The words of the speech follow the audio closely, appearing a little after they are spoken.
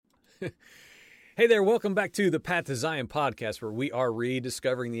Hey there, welcome back to the Path to Zion podcast, where we are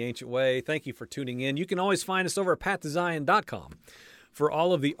rediscovering the ancient way. Thank you for tuning in. You can always find us over at pathtozion.com for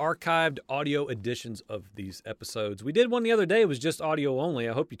all of the archived audio editions of these episodes. We did one the other day. It was just audio only.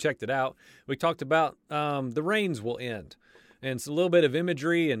 I hope you checked it out. We talked about the rains will end. And it's a little bit of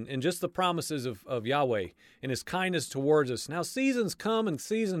imagery and just the promises of Yahweh and His kindness towards us. Now, seasons come and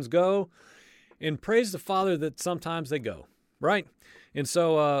seasons go, and praise the Father that sometimes they go, right? And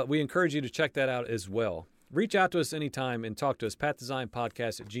so we encourage you to check that out as well. Reach out to us anytime and talk to us,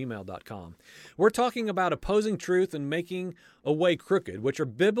 pathdesignpodcast@gmail.com. We're talking about opposing truth and making a way crooked, which are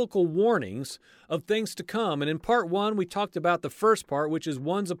biblical warnings of things to come. And in part one, we talked about the first part, which is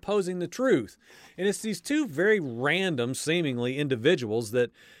one's opposing the truth. And it's these two very random, seemingly, individuals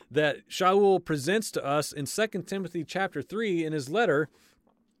that Shaul presents to us in 2 Timothy chapter 3 in his letter,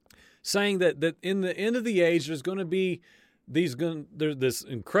 saying that in the end of the age, there's going to be there's this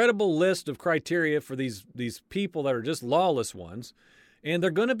incredible list of criteria for these people that are just lawless ones. And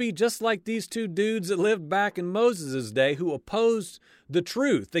they're going to be just like these two dudes that lived back in Moses' day who opposed the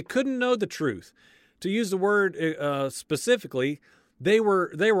truth. They couldn't know the truth. To use the word specifically, they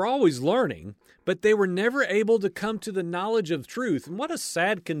were always learning, but they were never able to come to the knowledge of truth. And what a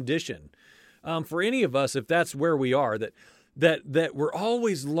sad condition for any of us if that's where we are, that we're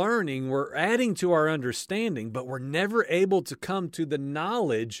always learning, we're adding to our understanding, but we're never able to come to the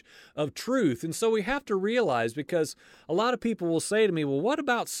knowledge of truth. And so we have to realize, because a lot of people will say to me, well, what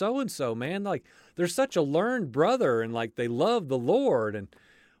about so-and-so, man? Like, they're such a learned brother, and like they love the Lord, and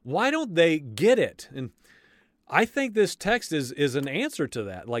why don't they get it? And I think this text is an answer to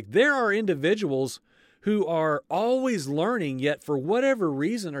that. Like, there are individuals who are always learning, yet for whatever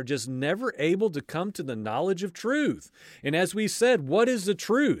reason are just never able to come to the knowledge of truth. And as we said, what is the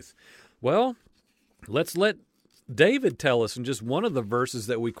truth? Well, let's let David tell us in just one of the verses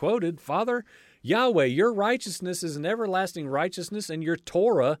that we quoted. Father, Yahweh, your righteousness is an everlasting righteousness, and your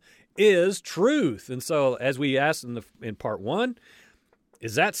Torah is truth. And so, as we asked in part one,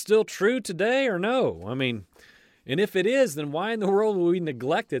 is that still true today or no? I mean, and if it is, then why in the world will we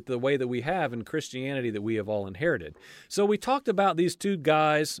neglect it the way that we have in Christianity that we have all inherited? So we talked about these two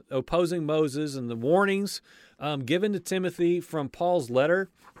guys opposing Moses and the warnings given to Timothy from Paul's letter,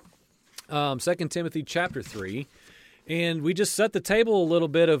 2 Timothy chapter 3. And we just set the table a little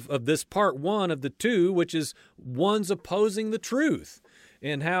bit of this part one of the two, which is one's opposing the truth.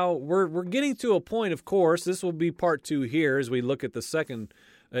 And how we're getting to a point, of course, this will be part two here as we look at the second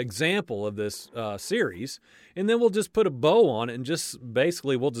example of this series, and then we'll just put a bow on it and just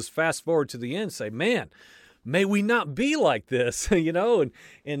basically we'll just fast forward to the end and say, man, may we not be like this, and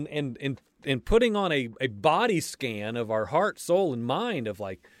putting on a body scan of our heart, soul, and mind of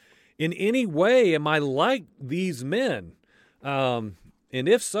like, in any way am I like these men? And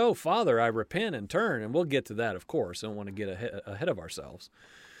if so, Father, I repent and turn, and we'll get to that, of course. I don't want to get ahead of ourselves.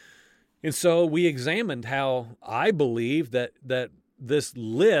 And so we examined how I believe that this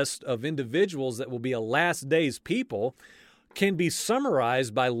list of individuals that will be a last days people can be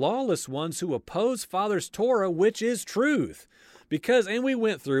summarized by lawless ones who oppose Father's Torah, which is truth. And we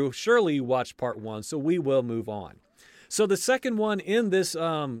went through, surely you watched part one, so we will move on. So the second one in this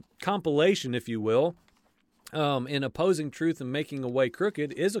compilation, if you will, in opposing truth and making a way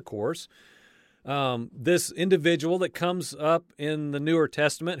crooked is, of course, this individual that comes up in the Newer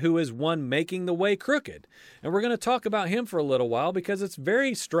Testament who is one making the way crooked. And we're going to talk about him for a little while because it's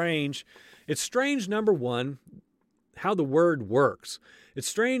very strange. It's strange, number one, how the word works. It's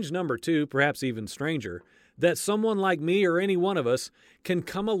strange, number two, perhaps even stranger, that someone like me or any one of us can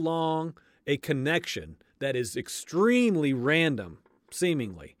come along a connection that is extremely random,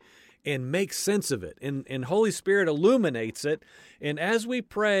 seemingly, and make sense of it. And Holy Spirit illuminates it. And as we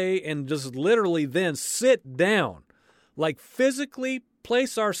pray and just literally then sit down, like physically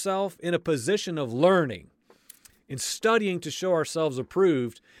place ourselves in a position of learning and studying to show ourselves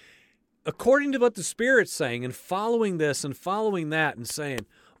approved, according to what the Spirit's saying, and following this and following that and saying,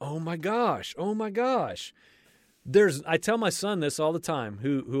 oh my gosh. I tell my son this all the time,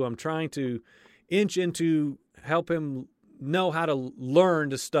 who I'm trying to inch into, help him know how to learn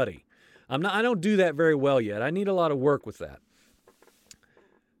to study. I don't do that very well yet. I need a lot of work with that.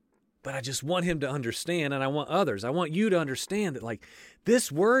 But I just want him to understand, and I want you to understand that, like, this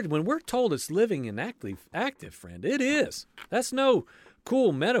word, when we're told it's living and active, friend, it is. That's no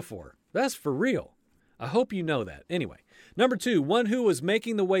cool metaphor. That's for real. I hope you know that. Anyway, number two, one who was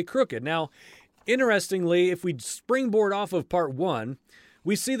making the way crooked. Now, interestingly, if we springboard off of part one,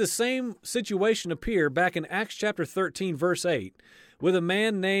 we see the same situation appear back in Acts chapter 13, verse 8, with a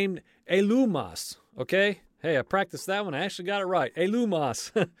man named Elumas, okay? Hey, I practiced that one. I actually got it right.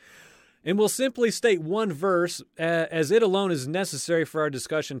 Elumas. And we'll simply state one verse as it alone is necessary for our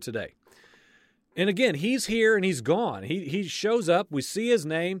discussion today. And again, he's here and he's gone. He shows up, we see his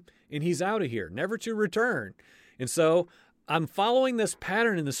name, and he's out of here, never to return. And so I'm following this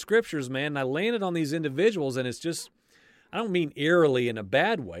pattern in the scriptures, man, and I landed on these individuals, and it's just, I don't mean eerily in a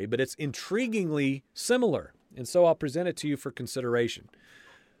bad way, but it's intriguingly similar. And so I'll present it to you for consideration.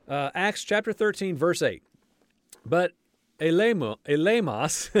 Acts chapter 13, verse 8. But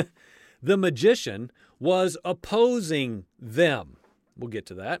Elymas, the magician, was opposing them. We'll get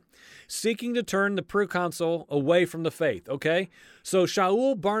to that. Seeking to turn the proconsul away from the faith. Okay? So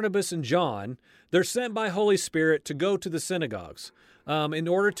Shaul, Barnabas, and John, they're sent by Holy Spirit to go to the synagogues in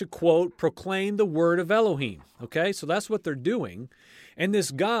order to, quote, proclaim the word of Elohim. Okay? So that's what they're doing. And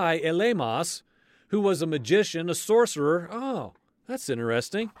this guy, Elymas, who was a magician, a sorcerer. Oh, that's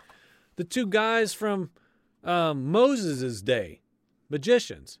interesting. The two guys from Moses' day,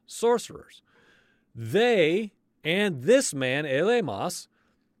 magicians, sorcerers. They and this man, Elymas,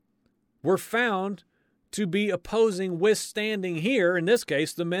 were found to be opposing, withstanding here, in this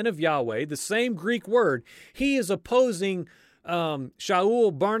case, the men of Yahweh, the same Greek word. He is opposing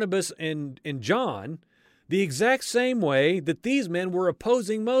Shaul, Barnabas, and John the exact same way that these men were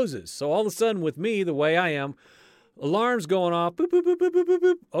opposing Moses. So all of a sudden with me, the way I am, alarms going off, boop, boop, boop, boop, boop, boop,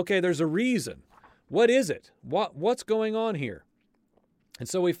 boop. Okay, there's a reason. What is it? What's going on here? And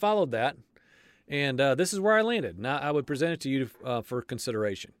so we followed that, and this is where I landed. Now I would present it to you for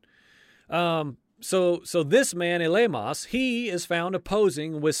consideration. So this man, Elymas, he is found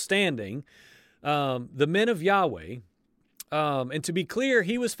opposing, withstanding the men of Yahweh. And to be clear,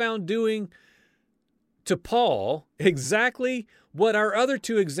 he was found doing to Paul exactly what our other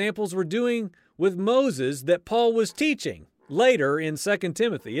two examples were doing with Moses that Paul was teaching later in 2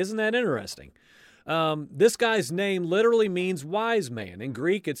 Timothy. Isn't that interesting? This guy's name literally means wise man. In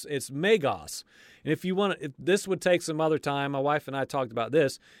Greek, it's magos. And if you want, this would take some other time. My wife and I talked about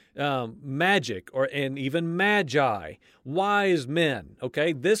this. Magic, and even magi, wise men.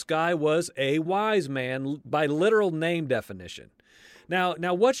 Okay, this guy was a wise man by literal name definition. Now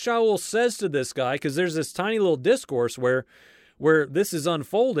what Shaul says to this guy, because there's this tiny little discourse where this is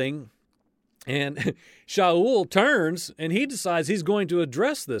unfolding, and Shaul turns and he decides he's going to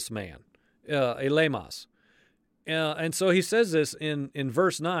address this man, Elymas. And so he says this in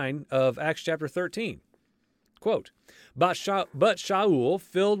verse 9 of Acts chapter 13. Quote, But Shaul,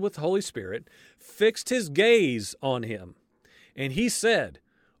 filled with the Holy Spirit, fixed his gaze on him, and he said,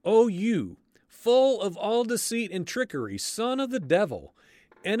 O you, full of all deceit and trickery, son of the devil,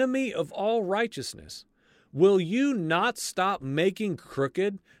 enemy of all righteousness, will you not stop making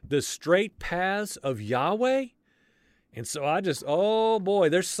crooked the straight paths of Yahweh? And so oh boy,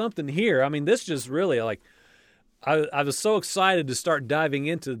 there's something here. I mean, this just really I was so excited to start diving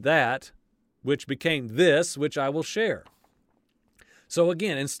into that, which became this, which I will share. So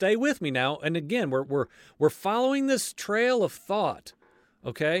again, and stay with me now. And again, we're following this trail of thought,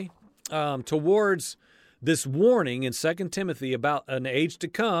 okay, towards this warning in 2 Timothy about an age to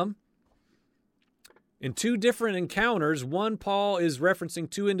come. In two different encounters, one, Paul is referencing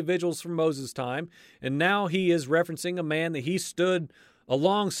two individuals from Moses' time, and now he is referencing a man that he stood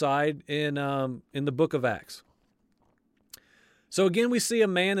alongside in the book of Acts. So again, we see a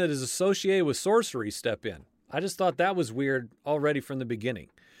man that is associated with sorcery step in. I just thought that was weird already from the beginning.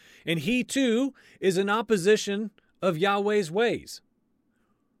 And he too is in opposition of Yahweh's ways.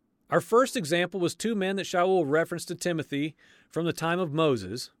 Our first example was two men that Shaul referenced to Timothy from the time of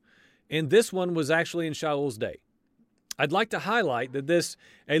Moses, and this one was actually in Shaul's day. I'd like to highlight that this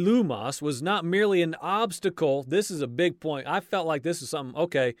Elymas was not merely an obstacle. This is a big point. I felt like this is something,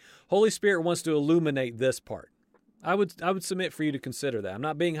 okay, Holy Spirit wants to illuminate this part. I would submit for you to consider that. I'm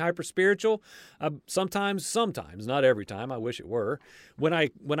not being hyper spiritual. Sometimes, not every time. I wish it were. When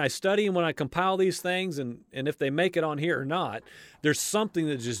I study and when I compile these things, and if they make it on here or not, there's something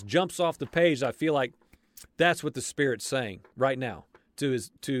that just jumps off the page. I feel like that's what the Spirit's saying right now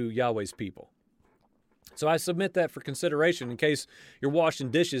to Yahweh's people. So I submit that for consideration in case you're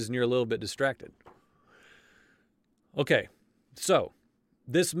washing dishes and you're a little bit distracted. Okay, so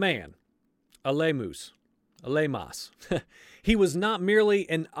this man, Elymas, he was not merely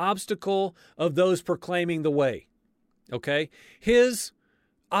an obstacle of those proclaiming the way. Okay? His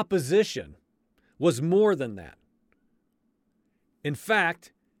opposition was more than that. In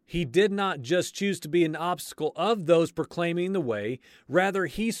fact, he did not just choose to be an obstacle of those proclaiming the way, rather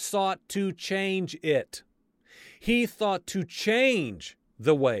he sought to change it. He thought to change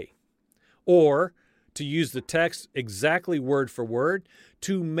the way, or, to use the text exactly word for word,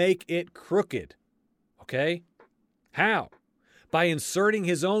 to make it crooked. Okay? How? by inserting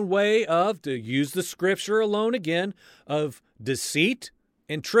his own way of, to use the scripture alone again, of deceit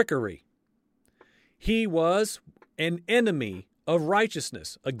and trickery. He was an enemy of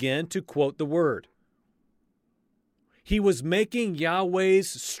righteousness, again, to quote the word. He was making Yahweh's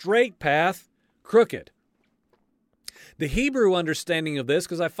straight path crooked. The Hebrew understanding of this,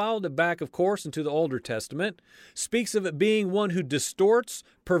 because I followed it back, of course, into the Older Testament, speaks of it being one who distorts,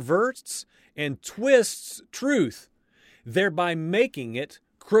 perverts, and twists truth, thereby making it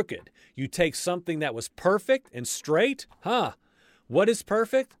crooked. You take something that was perfect and straight. What is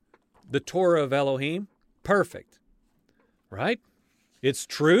perfect? The Torah of Elohim. Perfect. Right? It's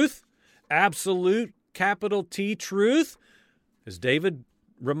truth. Absolute, capital T truth. As David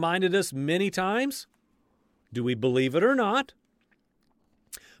reminded us many times. Do we believe it or not?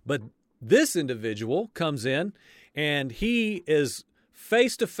 But this individual comes in and he is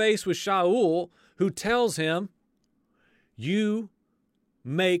face to face with Shaul, who tells him, you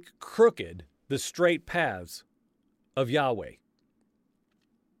make crooked the straight paths of Yahweh.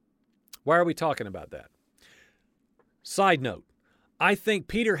 Why are we talking about that? Side note, I think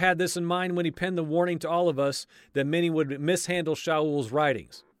Peter had this in mind when he penned the warning to all of us that many would mishandle Shaul's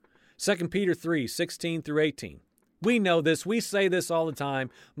writings. 2 Peter 3, 16 through 18. We know this. We say this all the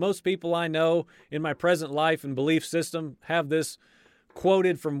time. Most people I know in my present life and belief system have this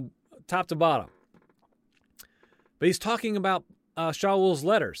quoted from top to bottom. But he's talking about Shaul's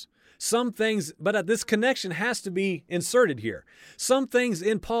letters. Some things, but this connection has to be inserted here. Some things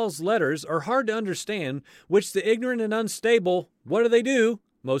in Paul's letters are hard to understand, which the ignorant and unstable, what do?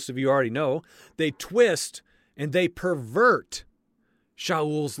 Most of you already know. They twist and they pervert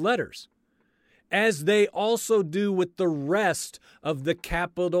Shaul's letters, as they also do with the rest of the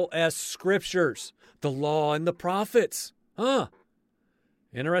capital S scriptures, the law and the prophets.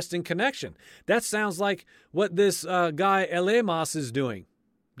 Interesting connection. That sounds like what this guy Elemas is doing,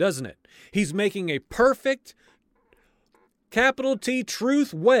 doesn't it? He's making a perfect, capital T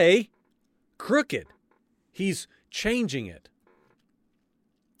truth way crooked. He's changing it.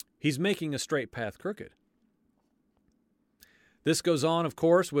 He's making a straight path crooked. This goes on, of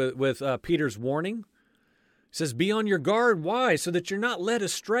course, with Peter's warning. He says, be on your guard. Why? So that you're not led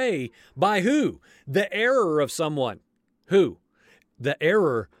astray by who? The error of someone. Who? The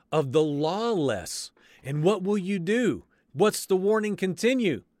error of the lawless. And what will you do? What's the warning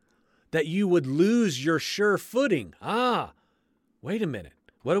continue? That you would lose your sure footing. Wait a minute.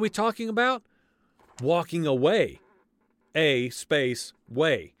 What are we talking about? Walking away.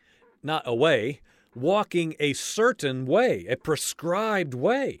 Way. Not away. Walking a certain way, a prescribed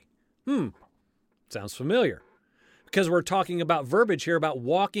way. Sounds familiar. Because we're talking about verbiage here about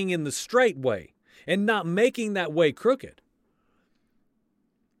walking in the straight way and not making that way crooked.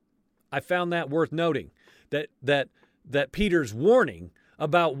 I found that worth noting, that Peter's warning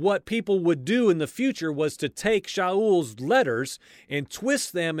about what people would do in the future was to take Shaul's letters and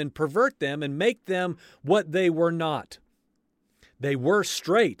twist them and pervert them and make them what they were not. They were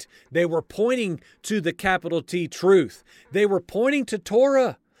straight. They were pointing to the capital T truth. They were pointing to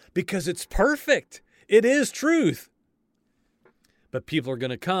Torah because it's perfect. It is truth. But people are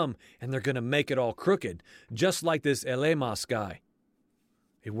going to come and they're going to make it all crooked, just like this Elemas guy.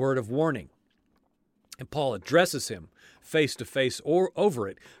 A word of warning. And Paul addresses him face to face or over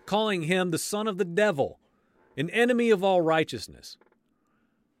it, calling him the son of the devil, an enemy of all righteousness,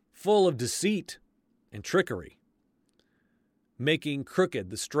 full of deceit and trickery, making crooked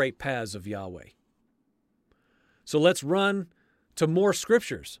the straight paths of Yahweh. So let's run to more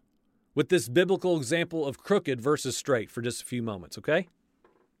scriptures with this biblical example of crooked versus straight for just a few moments, okay?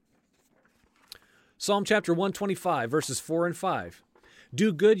 Psalm chapter 125, verses 4 and 5.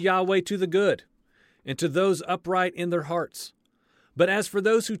 Do good, Yahweh, to the good, and to those upright in their hearts. But as for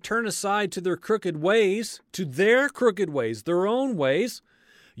those who turn aside to their crooked ways, their own ways,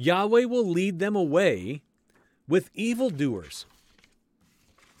 Yahweh will lead them away with evildoers.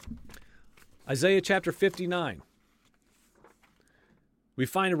 Isaiah chapter 59. We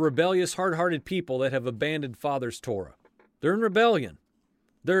find a rebellious, hard-hearted people that have abandoned Father's Torah. They're in rebellion.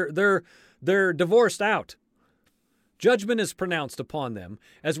 They're divorced out. Judgment is pronounced upon them,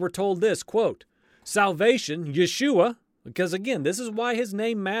 as we're told this, quote, salvation, Yeshua, because again, this is why his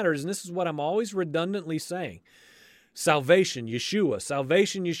name matters, and this is what I'm always redundantly saying. Salvation,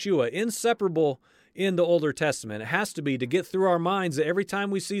 Yeshua, inseparable in the Older Testament. It has to be to get through our minds that every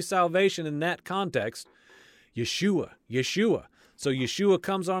time we see salvation in that context, Yeshua. So Yeshua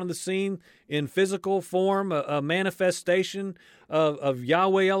comes onto the scene in physical form, a manifestation of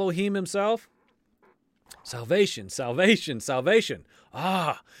Yahweh Elohim himself. Salvation.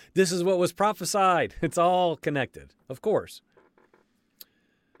 This is what was prophesied. It's all connected, of course.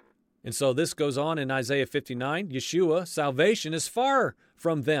 And so this goes on in Isaiah 59. Yeshua, salvation is far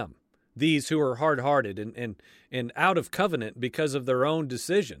from them, these who are hard-hearted and out of covenant because of their own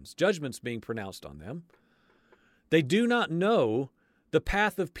decisions, judgments being pronounced on them. They do not know the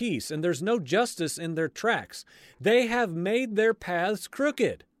path of peace, and there's no justice in their tracks. They have made their paths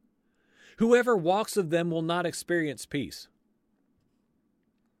crooked. Whoever walks of them will not experience peace.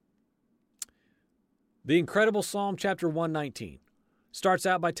 The incredible Psalm chapter 119 starts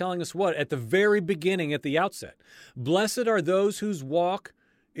out by telling us what? At the very beginning, at the outset. Blessed are those whose walk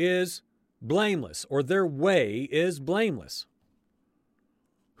is blameless, or their way is blameless,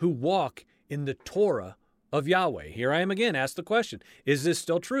 who walk in the Torah of Yahweh. Here I am again, ask the question, is this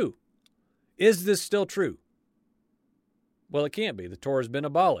still true? Is this still true? Well, it can't be. The Torah has been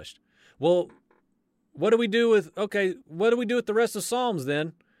abolished. Well, what do we do with the rest of Psalms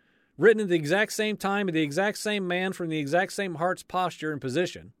then? Written at the exact same time, by the exact same man, from the exact same heart's posture and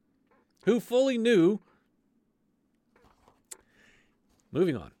position, who fully knew.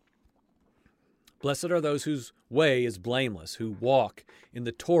 Moving on. Blessed are those whose way is blameless, who walk in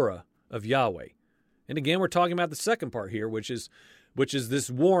the Torah of Yahweh. And again, we're talking about the second part here, which is this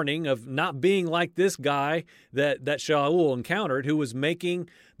warning of not being like this guy that Shaul encountered, who was making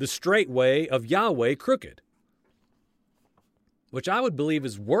the straight way of Yahweh crooked, which I would believe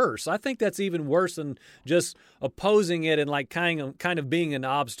is worse. I think that's even worse than just opposing it and like kind of being an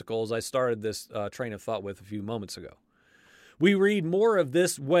obstacle, as I started this train of thought with a few moments ago. We read more of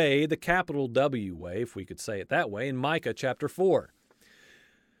this way, the capital W way, if we could say it that way, in Micah chapter 4.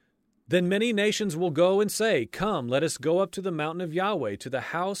 Then many nations will go and say, come, let us go up to the mountain of Yahweh, to the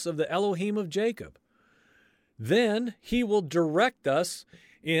house of the Elohim of Jacob. Then he will direct us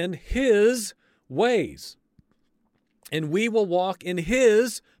in his ways, and we will walk in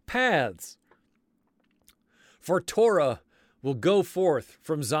his paths. For Torah will go forth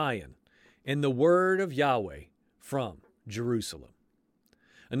from Zion, and the word of Yahweh from Jerusalem.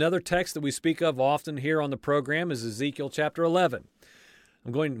 Another text that we speak of often here on the program is Ezekiel chapter 11.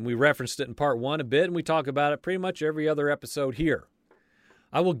 We referenced it in part 1 a bit, and we talk about it pretty much every other episode here.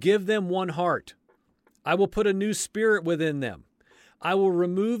 I will give them one heart. I will put a new spirit within them. I will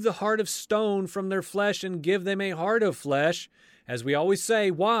remove the heart of stone from their flesh and give them a heart of flesh. As we always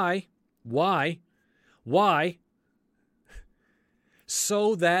say, why? Why? Why?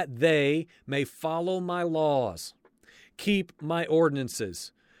 So that they may follow my laws, keep my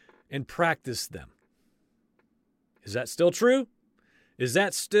ordinances, and practice them. Is that still true? Is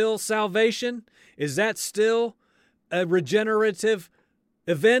that still salvation? Is that still a regenerative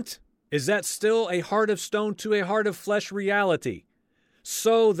event? Is that still a heart of stone to a heart of flesh reality?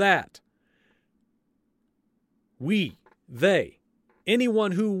 So that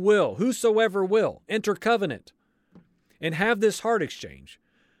anyone who will, whosoever will, enter covenant and have this heart exchange,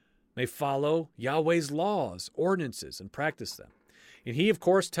 may follow Yahweh's laws, ordinances, and practice them. And he, of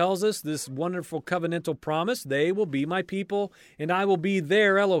course, tells us this wonderful covenantal promise, they will be my people, and I will be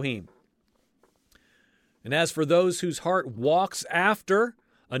their Elohim. And as for those whose heart walks after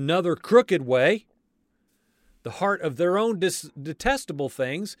another crooked way, the heart of their own detestable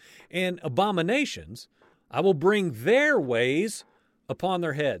things and abominations, I will bring their ways upon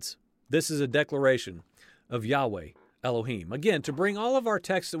their heads. This is a declaration of Yahweh Elohim. Again, to bring all of our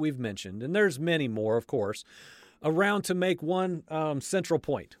texts that we've mentioned, and there's many more, of course, around to make one central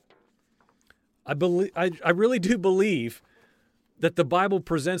point. I really do believe that the Bible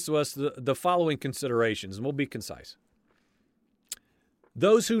presents to us the following considerations, and we'll be concise.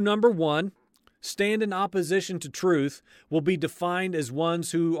 Those who, number one, stand in opposition to truth will be defined as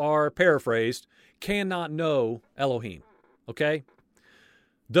ones who are, paraphrased, cannot know Elohim. Okay?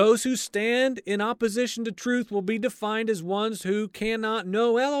 Those who stand in opposition to truth will be defined as ones who cannot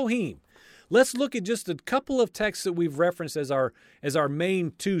know Elohim. Let's look at just a couple of texts that we've referenced as our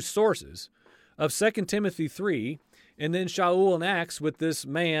main two sources of 2 Timothy 3 and then Shaul and Acts with this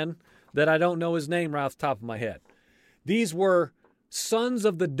man that I don't know his name right off the top of my head. These were sons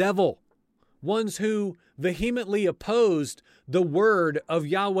of the devil, ones who vehemently opposed the word of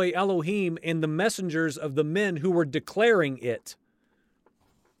Yahweh Elohim and the messengers of the men who were declaring it.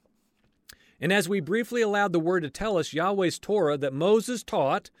 And as we briefly allowed the word to tell us, Yahweh's Torah that Moses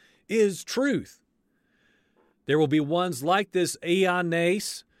taught is truth. There will be ones like this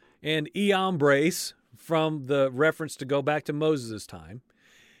Eanes and Eambres from the reference to go back to Moses' time.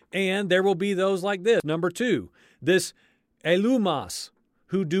 And there will be those like this. Number 2, this Elumas,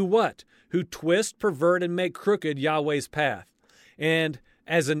 who do what? Who twist, pervert, and make crooked Yahweh's path. And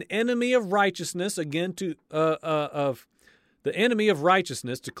as an enemy of righteousness, again, of the enemy of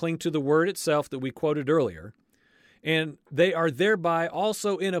righteousness, to cling to the word itself that we quoted earlier, and they are thereby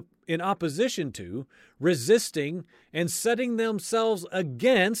also in opposition to, resisting, and setting themselves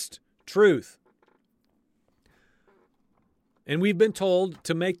against truth. And we've been told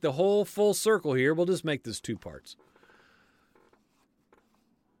to make the whole full circle here. We'll just make this 2 parts.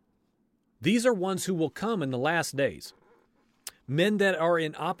 These are ones who will come in the last days. Men that are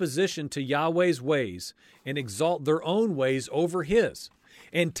in opposition to Yahweh's ways and exalt their own ways over His,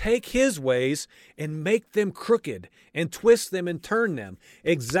 and take His ways and make them crooked and twist them and turn them,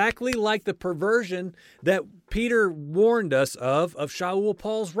 exactly like the perversion that Peter warned us of Shaul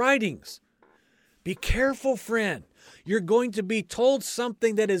Paul's writings. Be careful, friend. You're going to be told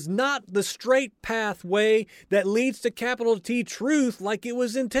something that is not the straight pathway that leads to capital T truth like it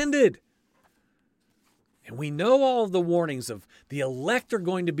was intended. And we know all of the warnings of the elect are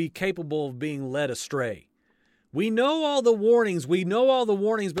going to be capable of being led astray. We know all the warnings.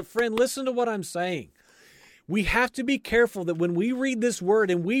 But friend, listen to what I'm saying. We have to be careful that when we read this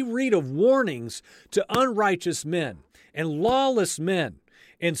word and we read of warnings to unrighteous men and lawless men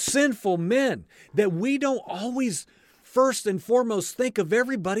and sinful men, that we don't always first and foremost think of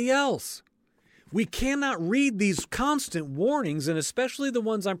everybody else. We cannot read these constant warnings, and especially the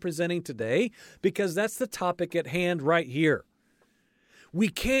ones I'm presenting today, because that's the topic at hand right here. We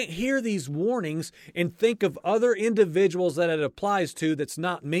can't hear these warnings and think of other individuals that it applies to that's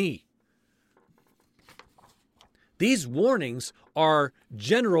not me. These warnings are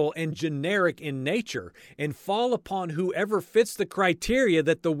general and generic in nature and fall upon whoever fits the criteria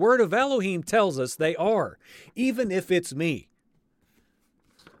that the word of Elohim tells us they are, even if it's me.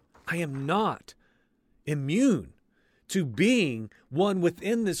 I am not immune to being one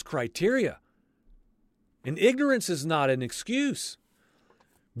within this criteria. And ignorance is not an excuse.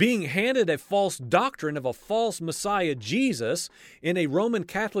 Being handed a false doctrine of a false Messiah Jesus in a Roman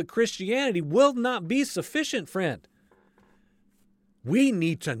Catholic Christianity will not be sufficient, friend. We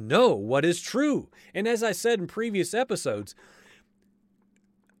need to know what is true. And as I said in previous episodes,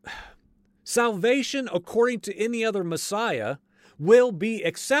 salvation according to any other Messiah will be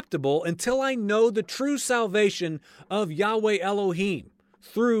acceptable until I know the true salvation of Yahweh Elohim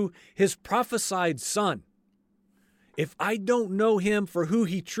through His prophesied Son. If I don't know Him for who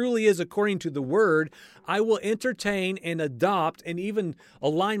He truly is according to the Word, I will entertain and adopt and even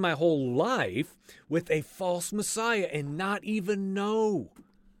align my whole life with a false Messiah and not even know.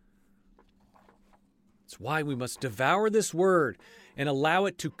 That's why we must devour this Word and allow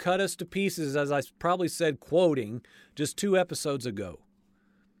it to cut us to pieces, as I probably said, quoting just 2 episodes ago.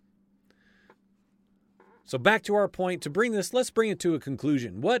 So back to our point, let's bring it to a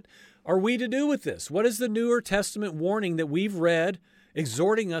conclusion. What are we to do with this? What is the Newer Testament warning that we've read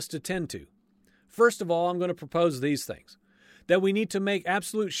exhorting us to tend to? First of all, I'm going to propose these things. That we need to make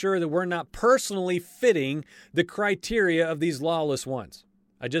absolute sure that we're not personally fitting the criteria of these lawless ones.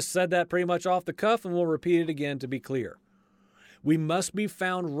 I just said that pretty much off the cuff, and we'll repeat it again to be clear. We must be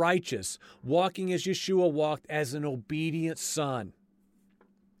found righteous, walking as Yeshua walked, as an obedient son.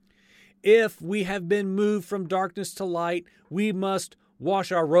 If we have been moved from darkness to light, we must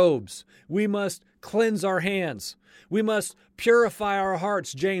wash our robes. We must cleanse our hands. We must purify our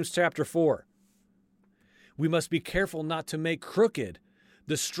hearts, James chapter 4. We must be careful not to make crooked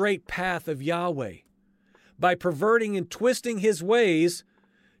the straight path of Yahweh by perverting and twisting His ways,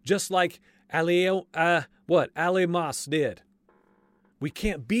 just like Alemas did. We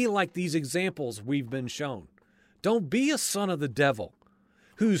can't be like these examples we've been shown. Don't be a son of the devil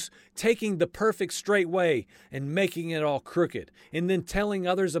who's taking the perfect straight way and making it all crooked, and then telling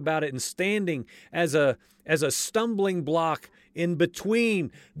others about it and standing as a stumbling block in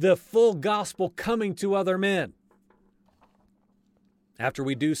between the full gospel coming to other men. After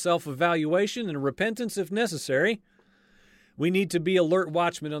we do self-evaluation and repentance if necessary, we need to be alert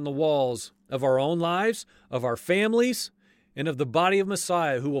watchmen on the walls of our own lives, of our families, and of the body of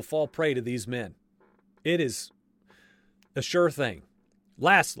Messiah who will fall prey to these men. It is a sure thing.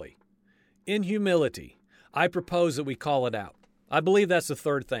 Lastly, in humility, I propose that we call it out. I believe that's the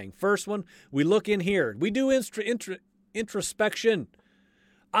third thing. First one, we look in here. We do introspection.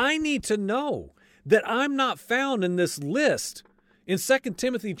 I need to know that I'm not found in this list in 2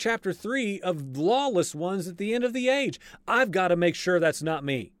 Timothy chapter 3 of lawless ones at the end of the age. I've got to make sure that's not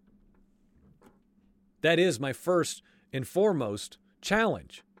me. That is my first and foremost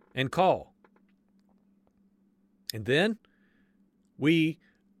challenge and call. And then we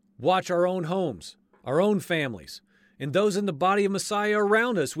watch our own homes, our own families, and those in the body of Messiah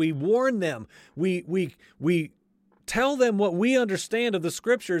around us. We warn them. We tell them what we understand of the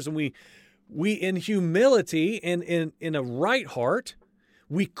Scriptures, and we in humility and in a right heart,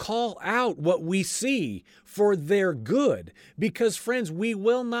 We call out what we see for their good because, friends, we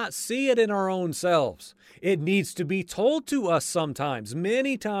will not see it in our own selves. It needs to be told to us sometimes,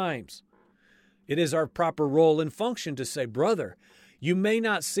 many times. It is our proper role and function to say, brother, you may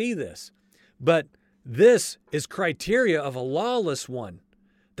not see this, but this is criteria of a lawless one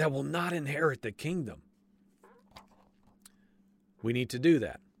that will not inherit the kingdom. We need to do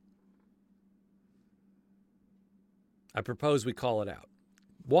that. I propose we call it out.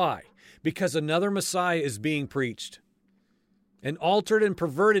 Why? Because another Messiah is being preached. An altered and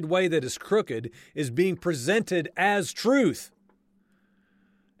perverted way that is crooked is being presented as truth.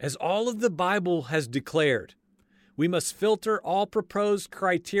 As all of the Bible has declared, we must filter all proposed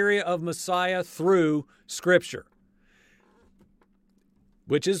criteria of Messiah through Scripture.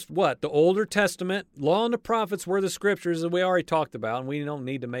 Which is what? The Older Testament, Law and the Prophets were the Scriptures that we already talked about, and we don't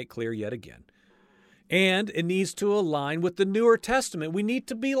need to make clear yet again. And it needs to align with the Newer Testament. We need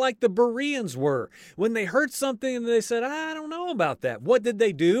to be like the Bereans were. When they heard something and they said, I don't know about that. What did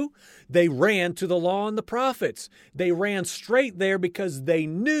they do? They ran to the Law and the Prophets. They ran straight there because they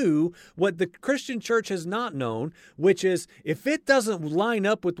knew what the Christian church has not known, which is if it doesn't line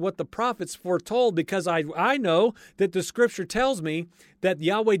up with what the prophets foretold, because I know that the Scripture tells me that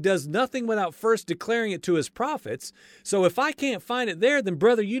Yahweh does nothing without first declaring it to his prophets. So if I can't find it there, then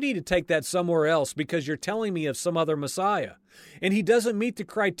brother, you need to take that somewhere else because you're telling me of some other Messiah. And he doesn't meet the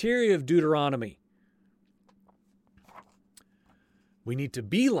criteria of Deuteronomy. We need to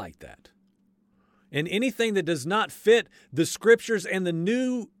be like that. And anything that does not fit the Scriptures and the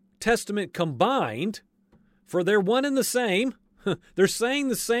New Testament combined, for they're one and the same, they're saying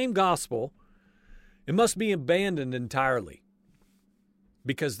the same gospel, it must be abandoned entirely.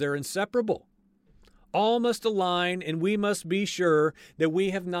 Because they're inseparable. All must align, and we must be sure that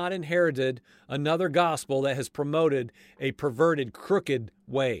we have not inherited another gospel that has promoted a perverted, crooked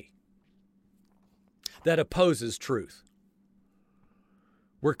way that opposes truth.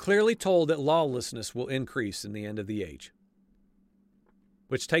 We're clearly told that lawlessness will increase in the end of the age.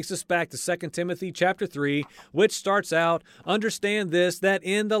 Which takes us back to 2 Timothy chapter 3, which starts out, understand this, that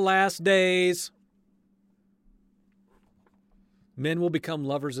in the last days, men will become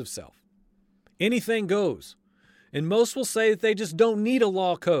lovers of self. Anything goes. And most will say that they just don't need a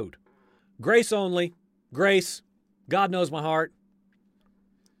law code. Grace only. Grace. God knows my heart.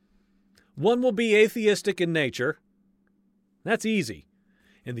 One will be atheistic in nature. That's easy.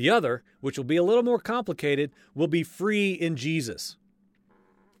 And the other, which will be a little more complicated, will be free in Jesus.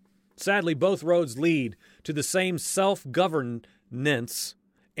 Sadly, both roads lead to the same self-governance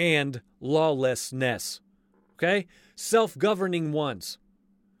and lawlessness. Okay? Self-governing ones.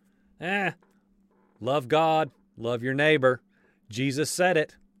 Love God, love your neighbor. Jesus said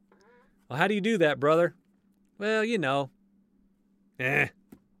it. Well, how do you do that, brother? Well, you know.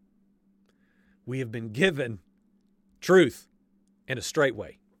 We have been given truth in a straight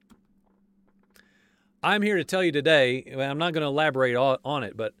way. I'm here to tell you today, I'm not going to elaborate on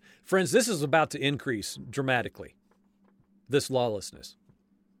it, but friends, this is about to increase dramatically, this lawlessness.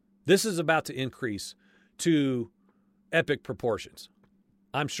 This is about to increase to epic proportions.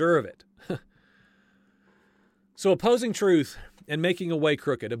 I'm sure of it. So opposing truth and making a way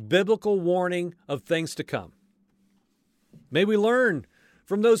crooked, a biblical warning of things to come. May we learn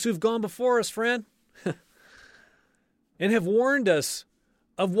from those who've gone before us, friend, and have warned us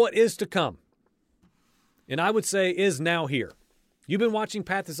of what is to come. And I would say is now here. You've been watching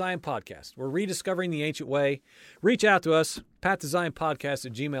Path to Zion Podcast. We're rediscovering the ancient way. Reach out to us,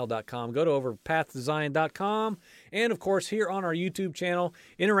 pathtozionpodcast@gmail.com. Go to over paththozion.com. And, of course, here on our YouTube channel.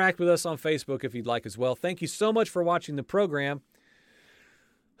 Interact with us on Facebook if you'd like as well. Thank you so much for watching the program.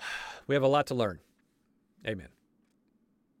 We have a lot to learn. Amen.